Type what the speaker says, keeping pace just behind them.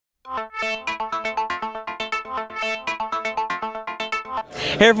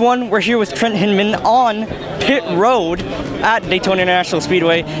Hey everyone, we're here with Trent Hindman on pit road at Daytona International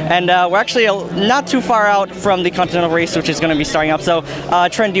Speedway, and we're actually not too far out from the Continental race, which is going to be starting up. So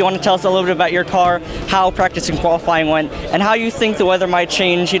Trent, do you want to tell us a little bit about your car, how practice and qualifying went, and how you think the weather might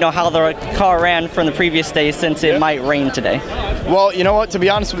change, how the car ran from the previous day, since it might rain today? Well, you know what, to be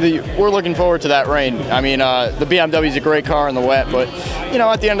honest with you, we're looking forward to that rain. I mean, the BMW is a great car in the wet, but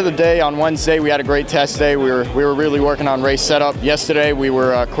at the end of the day, on Wednesday, we had a great test day. We were really working on race setup. Yesterday, we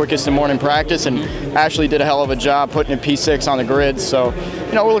were quickest in morning practice, and Ashley did a hell of a job putting a P6 on the grid. So,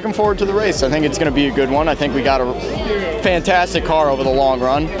 we're looking forward to the race. I think it's going to be a good one. I think we got a fantastic car over the long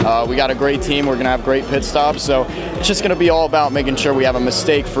run. We got a great team. We're going to have great pit stops. So it's just going to be all about making sure we have a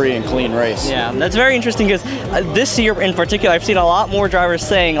mistake-free and clean race. Yeah, that's very interesting, because this year in particular, I've seen a lot more drivers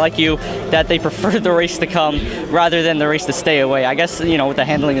saying, like you, that they prefer the race to come rather than the race to stay away. I guess, with the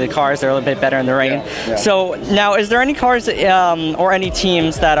handling of the cars, they're a little bit better in the rain. Yeah. So now, is there any cars or any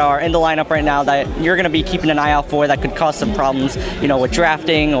teams that are in the lineup right now that you're going to be keeping an eye out for that could cause some problems, with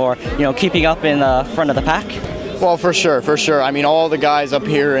drafting or, keeping up in the front of the pack? Well, for sure, for sure. I mean, all the guys up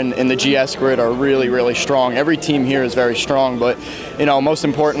here in the GS grid are really, really strong. Every team here is very strong, but, most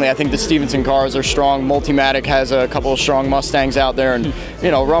importantly, I think the Stevenson cars are strong. Multimatic has a couple of strong Mustangs out there, and,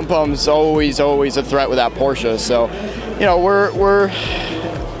 Rumpum's always a threat with that Porsche. So, we're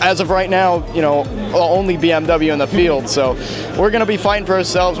as of right now, only BMW in the field, so we're going to be fighting for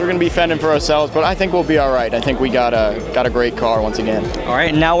ourselves. We're going to be fending for ourselves, but I think we'll be all right. I think we got a great car once again. All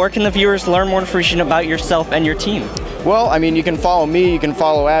right, now where can the viewers learn more information about yourself and your team? Well, I mean, you can follow me, you can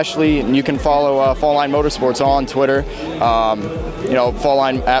follow Ashley, and you can follow Fall Line Motorsports on Twitter.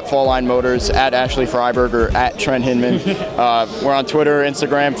 Fall Line Motors, at Ashley Freiberger, at Trent Hindman. We're on Twitter,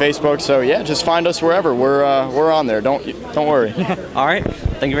 Instagram, Facebook. So yeah, just find us wherever. We're on there. Don't worry. All right.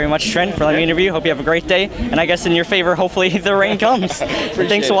 Thank you very much, Trent, for letting me interview. Hope you have a great day. And I guess in your favor, hopefully the rain comes.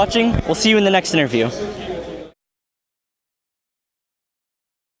 Thanks for watching. We'll see you in the next interview.